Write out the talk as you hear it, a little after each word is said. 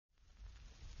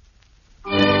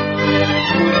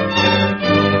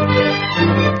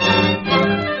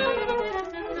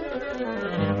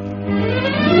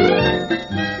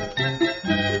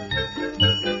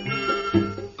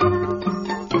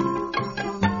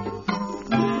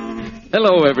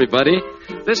Hello, everybody.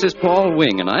 This is Paul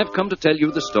Wing, and I've come to tell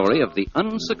you the story of the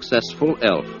unsuccessful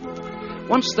elf.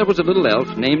 Once there was a little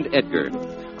elf named Edgar.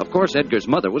 Of course, Edgar's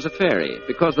mother was a fairy,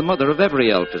 because the mother of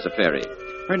every elf is a fairy.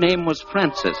 Her name was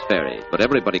Frances Fairy, but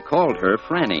everybody called her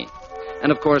Franny. And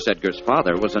of course, Edgar's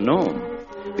father was a gnome,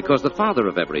 because the father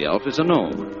of every elf is a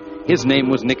gnome. His name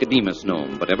was Nicodemus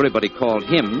Gnome, but everybody called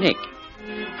him Nick.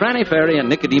 Franny Fairy and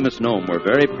Nicodemus Gnome were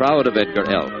very proud of Edgar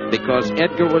Elf, because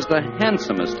Edgar was the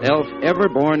handsomest elf ever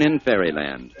born in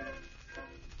fairyland.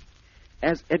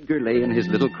 As Edgar lay in his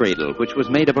little cradle, which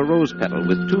was made of a rose petal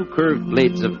with two curved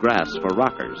blades of grass for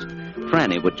rockers,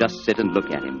 Franny would just sit and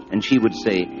look at him, and she would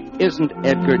say, "Isn't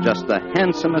Edgar just the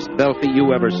handsomest belfie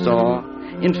you ever saw?"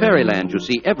 In fairyland, you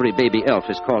see, every baby elf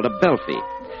is called a belfie,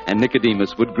 and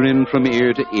Nicodemus would grin from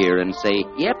ear to ear and say,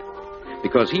 "Yep,"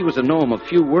 because he was a gnome of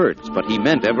few words, but he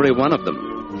meant every one of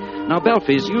them. Now,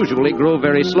 belfies usually grow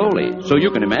very slowly, so you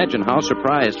can imagine how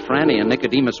surprised Franny and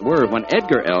Nicodemus were when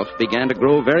Edgar Elf began to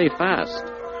grow very fast.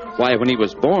 Why, when he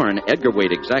was born, Edgar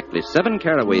weighed exactly 7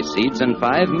 caraway seeds and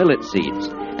 5 millet seeds,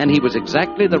 and he was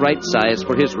exactly the right size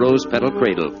for his rose petal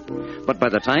cradle. But by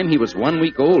the time he was 1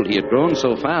 week old, he had grown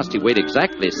so fast he weighed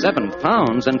exactly 7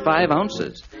 pounds and 5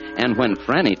 ounces. And when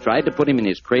Franny tried to put him in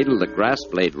his cradle, the grass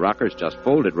blade rockers just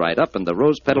folded right up and the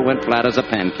rose petal went flat as a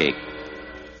pancake.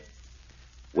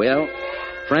 Well,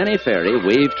 Franny Fairy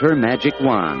waved her magic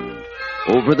wand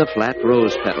over the flat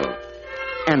rose petal,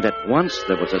 and at once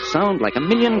there was a sound like a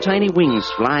million tiny wings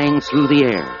flying through the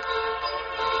air.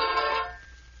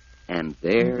 And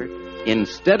there,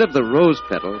 instead of the rose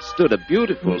petal, stood a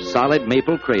beautiful solid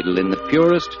maple cradle in the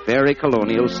purest fairy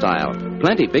colonial style,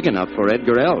 plenty big enough for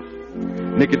Edgar Elf.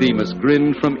 Nicodemus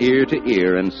grinned from ear to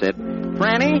ear and said,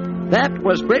 "Franny, that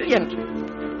was brilliant."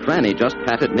 Franny just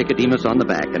patted Nicodemus on the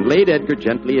back and laid Edgar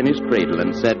gently in his cradle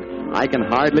and said, "I can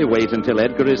hardly wait until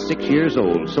Edgar is 6 years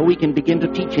old so we can begin to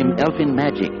teach him elfin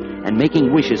magic and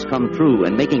making wishes come true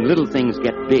and making little things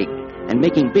get big and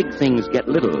making big things get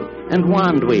little and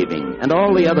wand waving and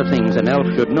all the other things an elf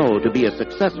should know to be a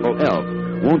successful elf.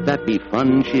 Won't that be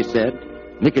fun?" she said.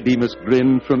 Nicodemus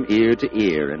grinned from ear to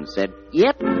ear and said,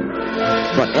 "Yep."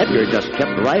 But Edgar just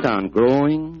kept right on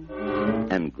growing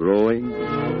and growing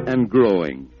and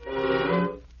growing.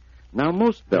 Now,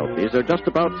 most belfies are just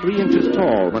about 3 inches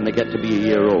tall when they get to be a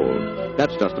year old.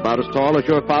 That's just about as tall as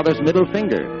your father's middle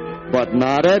finger. But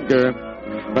not Edgar.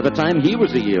 By the time he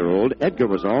was a year old, Edgar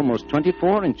was almost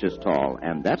 24 inches tall,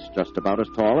 and that's just about as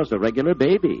tall as a regular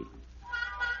baby.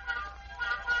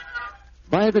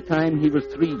 By the time he was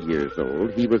 3 years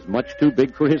old, he was much too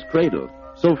big for his cradle.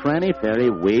 So Franny Fairy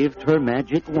waved her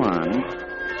magic wand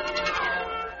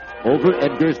over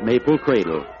Edgar's maple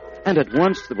cradle, and at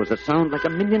once there was a sound like a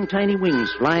million tiny wings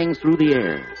flying through the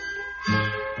air.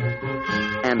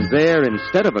 And there,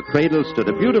 instead of a cradle, stood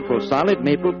a beautiful solid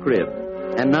maple crib.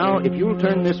 And now, if you'll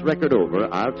turn this record over,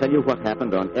 I'll tell you what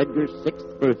happened on Edgar's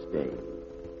 6th birthday.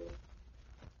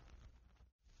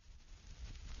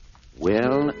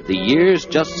 Well, the years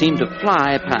just seemed to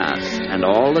fly past, and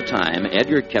all the time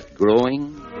Edgar kept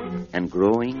growing and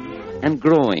growing and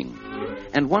growing.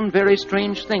 And one very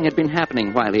strange thing had been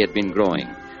happening while he had been growing.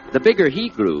 The bigger he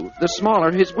grew, the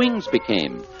smaller his wings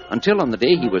became, until on the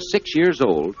day he was 6 years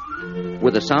old,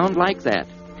 with a sound like that,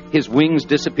 his wings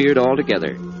disappeared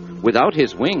altogether. Without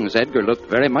his wings, Edgar looked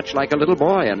very much like a little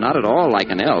boy and not at all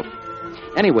like an elf.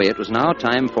 Anyway, it was now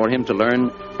time for him to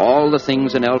learn all the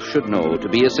things an elf should know to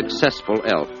be a successful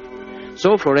elf.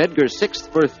 So for Edgar's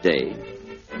 6th birthday,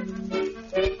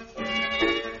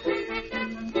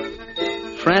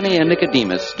 Franny and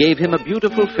Nicodemus gave him a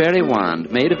beautiful fairy wand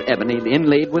made of ebony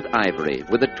inlaid with ivory,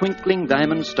 with a twinkling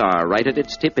diamond star right at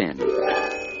its tip end.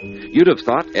 You'd have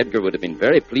thought Edgar would have been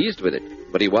very pleased with it,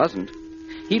 but he wasn't.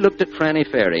 He looked at Franny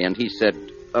Fairy and he said,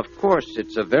 "Of course,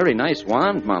 it's a very nice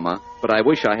wand, Mama, but I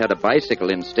wish I had a bicycle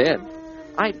instead."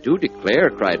 "I do declare,"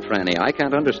 cried Franny, "I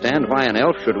can't understand why an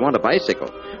elf should want a bicycle.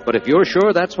 But if you're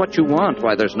sure that's what you want,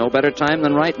 why, there's no better time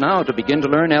than right now to begin to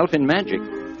learn elfin magic."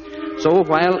 So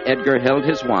while Edgar held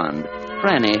his wand,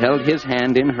 Franny held his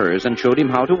hand in hers and showed him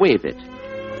how to wave it.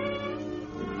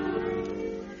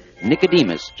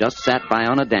 Nicodemus just sat by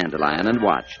on a dandelion and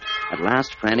watched. At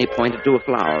last, Franny pointed to a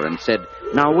flower and said,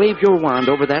 "Now wave your wand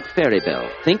over that fairy bell.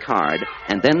 Think hard,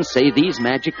 and then say these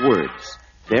magic words.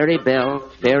 Fairy bell,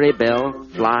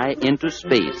 fly into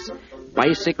space.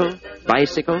 Bicycle,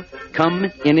 bicycle, come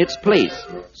in its place."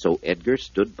 So Edgar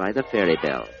stood by the fairy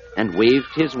bell and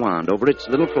waved his wand over its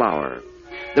little flower.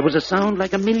 There was a sound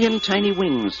like a million tiny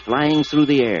wings flying through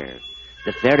the air.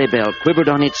 The fairy bell quivered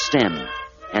on its stem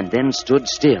and then stood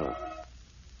still.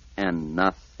 And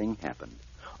nothing happened.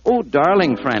 "Oh,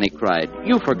 darling," Franny cried,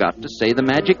 "you forgot to say the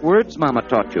magic words Mama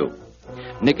taught you."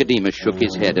 Nicodemus shook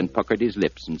his head and puckered his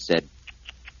lips and said...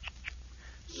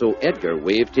 So Edgar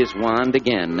waved his wand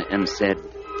again and said,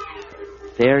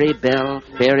 fairy bell,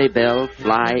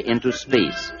 fly into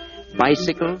space.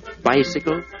 Bicycle,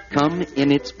 bicycle, come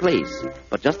in its place.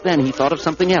 But just then he thought of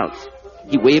something else.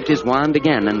 He waved his wand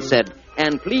again and said,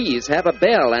 and please have a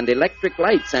bell and electric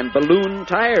lights and balloon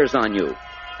tires on you.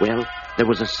 Well, there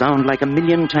was a sound like a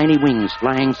million tiny wings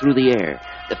flying through the air.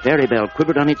 The fairy bell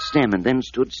quivered on its stem and then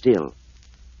stood still.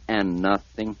 And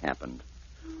nothing happened.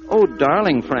 "Oh,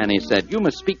 darling," Franny said, "you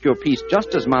must speak your piece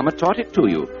just as Mama taught it to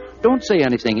you. Don't say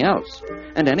anything else.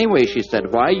 And anyway," she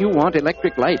said, "why you want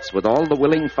electric lights with all the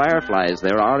willing fireflies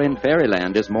there are in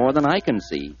fairyland is more than I can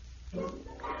see."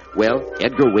 Well,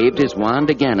 Edgar waved his wand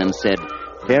again and said,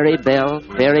 fairy bell,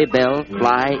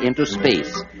 fly into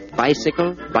space.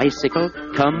 Bicycle, bicycle,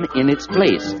 come in its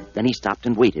place. Then he stopped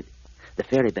and waited. The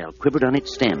fairy bell quivered on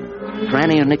its stem.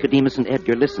 Franny and Nicodemus and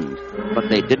Edgar listened, but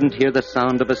they didn't hear the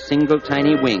sound of a single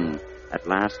tiny wing. At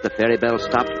last, the fairy bell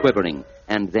stopped quivering,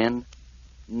 and then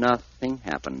nothing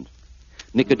happened.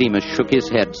 Nicodemus shook his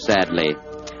head sadly.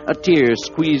 A tear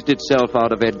squeezed itself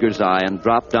out of Edgar's eye and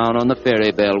dropped down on the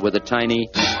fairy bell with a tiny...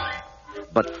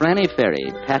 But Franny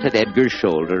Fairy patted Edgar's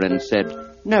shoulder and said,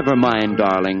 "Never mind,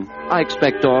 darling. I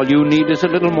expect all you need is a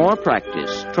little more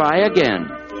practice. Try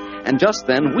again." And just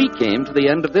then we came to the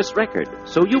end of this record,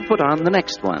 so you put on the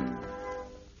next one.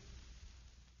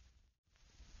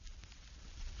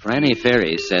 Franny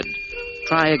Fairy said,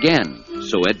 "Try again."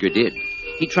 So Edgar did.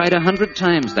 He tried 100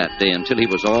 times that day until he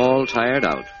was all tired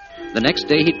out. The next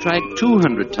day he tried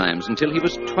 200 times until he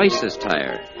was twice as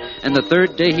tired. And the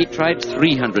third day he tried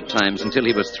 300 times until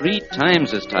he was 3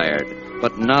 times as tired.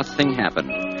 But nothing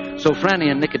happened. So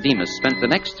Franny and Nicodemus spent the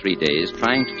next 3 days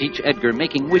trying to teach Edgar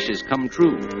making wishes come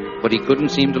true. But he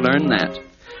couldn't seem to learn that.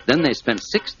 Then they spent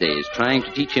 6 days trying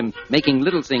to teach him making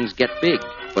little things get big.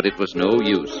 But it was no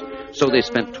use. So they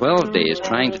spent 12 days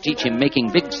trying to teach him making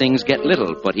big things get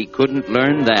little. But he couldn't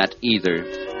learn that either.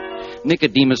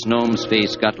 Nicodemus Gnome's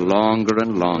face got longer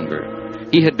and longer.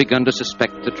 He had begun to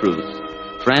suspect the truth.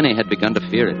 Franny had begun to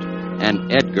fear it.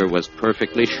 And Edgar was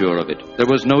perfectly sure of it. There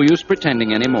was no use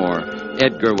pretending anymore.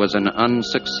 Edgar was an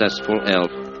unsuccessful elf.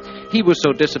 He was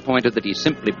so disappointed that he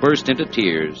simply burst into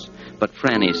tears. But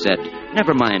Franny said,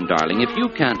 "Never mind, darling. If you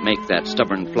can't make that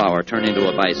stubborn flower turn into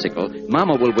a bicycle,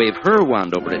 Mama will wave her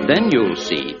wand over it. Then you'll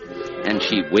see." And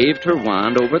she waved her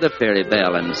wand over the fairy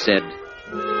bell and said,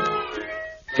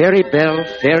 fairy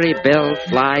bell,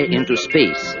 fly into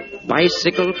space.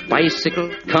 Bicycle,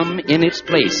 bicycle, come in its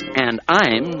place. And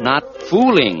I'm not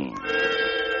fooling.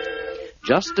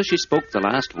 Just as she spoke the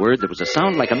last word, there was a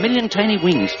sound like a million tiny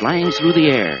wings flying through the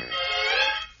air.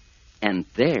 And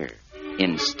there,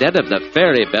 instead of the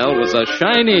fairy bell, was a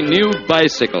shiny new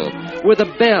bicycle with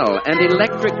a bell and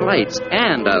electric lights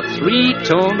and a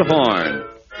 3-toned horn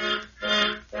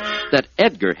that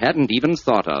Edgar hadn't even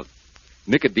thought of.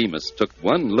 Nicodemus took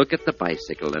one look at the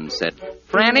bicycle and said,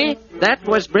 "Franny, that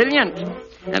was brilliant."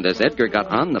 And as Edgar got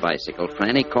on the bicycle,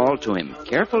 Franny called to him,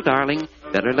 "Careful, darling.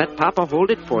 Better let Papa hold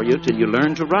it for you till you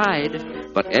learn to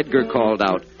ride." But Edgar called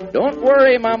out, "Don't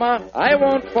worry, Mama. I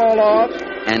won't fall off."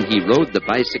 And he rode the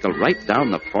bicycle right down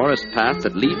the forest path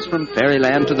that leads from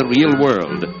fairyland to the real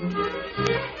world.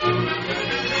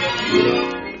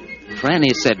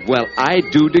 Franny said, "Well, I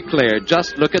do declare,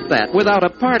 just look at that, without a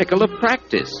particle of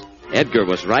practice." Edgar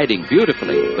was riding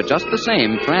beautifully, but just the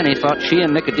same, Franny thought she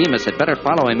and Nicodemus had better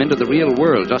follow him into the real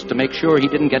world just to make sure he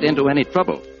didn't get into any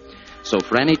trouble. So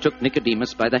Franny took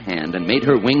Nicodemus by the hand and made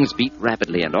her wings beat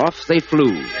rapidly, and off they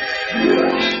flew.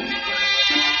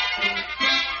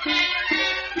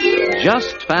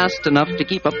 Just fast enough to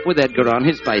keep up with Edgar on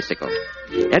his bicycle.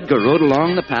 Edgar rode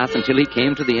along the path until he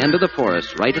came to the end of the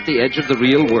forest, right at the edge of the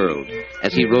real world.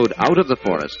 As he rode out of the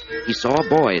forest, he saw a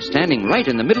boy standing right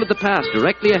in the middle of the path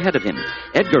directly ahead of him.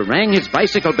 Edgar rang his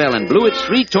bicycle bell and blew its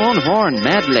 3-tone horn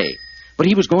madly. But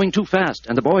he was going too fast,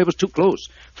 and the boy was too close.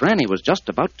 Franny was just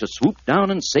about to swoop down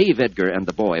and save Edgar and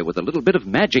the boy with a little bit of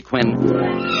magic when,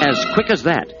 as quick as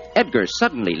that, Edgar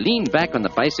suddenly leaned back on the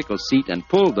bicycle seat and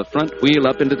pulled the front wheel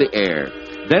up into the air.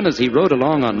 Then as he rode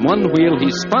along on one wheel,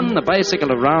 he spun the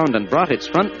bicycle around and brought its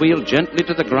front wheel gently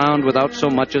to the ground without so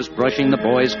much as brushing the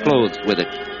boys' clothes with it.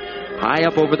 High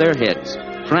up over their heads,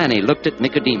 Franny looked at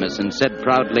Nicodemus and said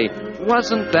proudly,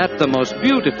 "Wasn't that the most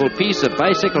beautiful piece of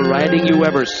bicycle riding you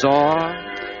ever saw?"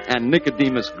 And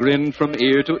Nicodemus grinned from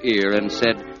ear to ear and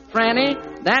said, "Franny,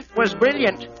 that was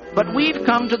brilliant, but we've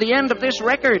come to the end of this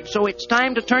record, so it's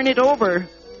time to turn it over."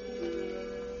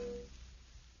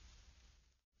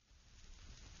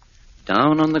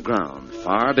 Down on the ground,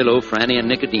 far below Franny and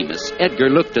Nicodemus, Edgar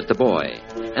looked at the boy,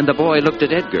 and the boy looked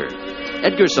at Edgar.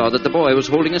 Edgar saw that the boy was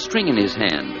holding a string in his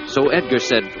hand, so Edgar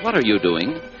said, "What are you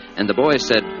doing?" And the boy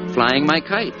said, "Flying my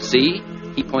kite, see?"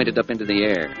 He pointed up into the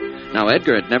air. Now,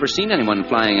 Edgar had never seen anyone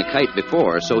flying a kite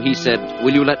before, so he said,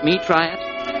 "Will you let me try it?"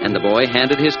 And the boy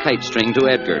handed his kite string to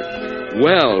Edgar.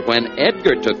 Well, when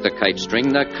Edgar took the kite string,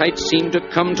 the kite seemed to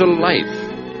come to life.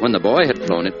 When the boy had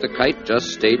flown it, the kite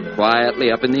just stayed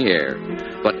quietly up in the air.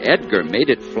 But Edgar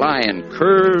made it fly in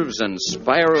curves and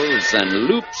spirals and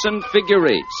loops and figure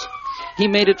eights. He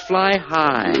made it fly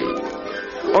high,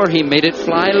 or he made it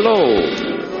fly low,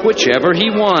 whichever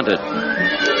he wanted.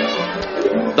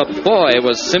 The boy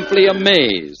was simply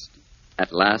amazed.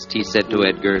 At last he said to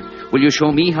Edgar, "Will you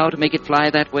show me how to make it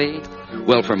fly that way?"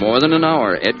 Well, for more than an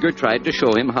hour, Edgar tried to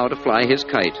show him how to fly his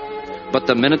kite. But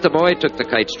the minute the boy took the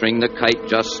kite string, the kite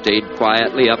just stayed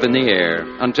quietly up in the air,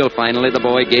 until finally the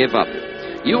boy gave up.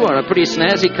 "You are a pretty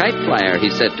snazzy kite flyer," he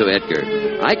said to Edgar.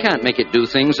 "I can't make it do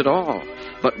things at all.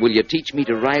 But will you teach me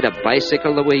to ride a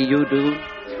bicycle the way you do?"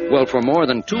 Well, for more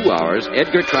than 2 hours,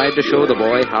 Edgar tried to show the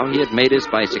boy how he had made his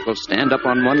bicycle stand up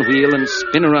on one wheel and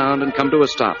spin around and come to a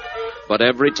stop. But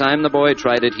every time the boy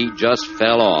tried it, he just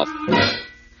fell off.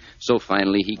 So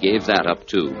finally he gave that up,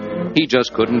 too. He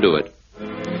just couldn't do it.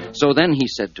 So then he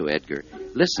said to Edgar,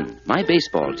 "Listen, my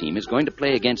baseball team is going to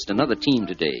play against another team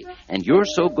today, and you're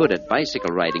so good at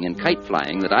bicycle riding and kite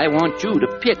flying that I want you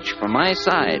to pitch for my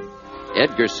side."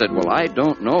 Edgar said, "Well, I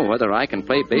don't know whether I can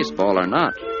play baseball or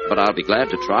not, but I'll be glad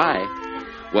to try."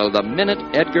 Well, the minute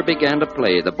Edgar began to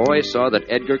play, the boy saw that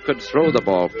Edgar could throw the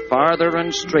ball farther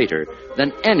and straighter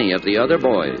than any of the other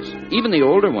boys, even the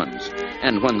older ones.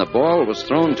 And when the ball was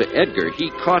thrown to Edgar, he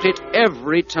caught it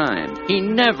every time. He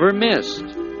never missed.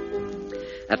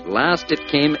 At last it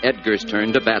came Edgar's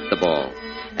turn to bat the ball.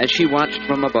 As she watched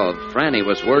from above, Franny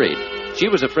was worried. She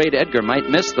was afraid Edgar might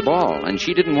miss the ball, and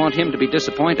she didn't want him to be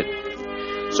disappointed.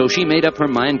 So she made up her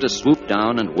mind to swoop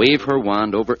down and wave her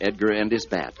wand over Edgar and his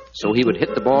bat, so he would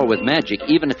hit the ball with magic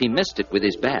even if he missed it with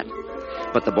his bat.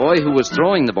 But the boy who was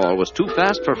throwing the ball was too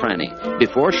fast for Franny.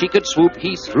 Before she could swoop,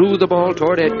 he threw the ball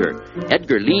toward Edgar.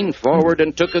 Edgar leaned forward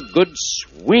and took a good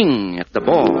swing at the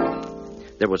ball.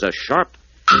 There was a sharp,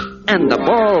 and the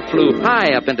ball flew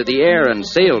high up into the air and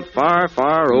sailed far,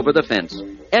 far over the fence.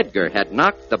 Edgar had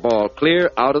knocked the ball clear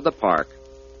out of the park.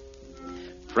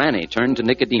 Franny turned to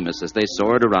Nicodemus as they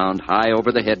soared around high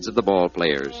over the heads of the ball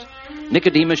players.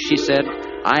 "Nicodemus," she said,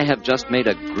 "I have just made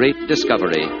a great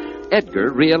discovery.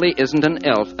 Edgar really isn't an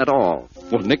elf at all."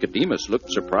 Well, Nicodemus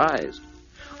looked surprised.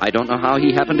 "I don't know how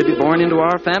he happened to be born into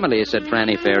our family," said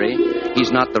Franny Fairy.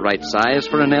 "He's not the right size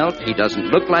for an elf, he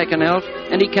doesn't look like an elf,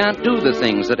 and he can't do the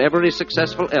things that every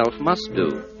successful elf must do.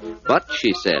 But,"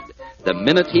 she said, "the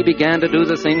minute he began to do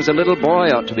the things a little boy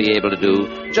ought to be able to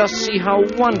do, just see how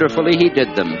wonderfully he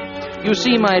did them. You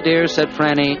see, my dear," said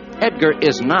Franny, "Edgar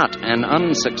is not an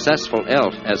unsuccessful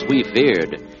elf as we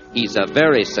feared. He's a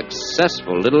very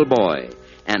successful little boy.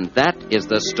 And that is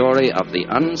the story of the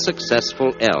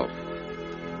unsuccessful elf."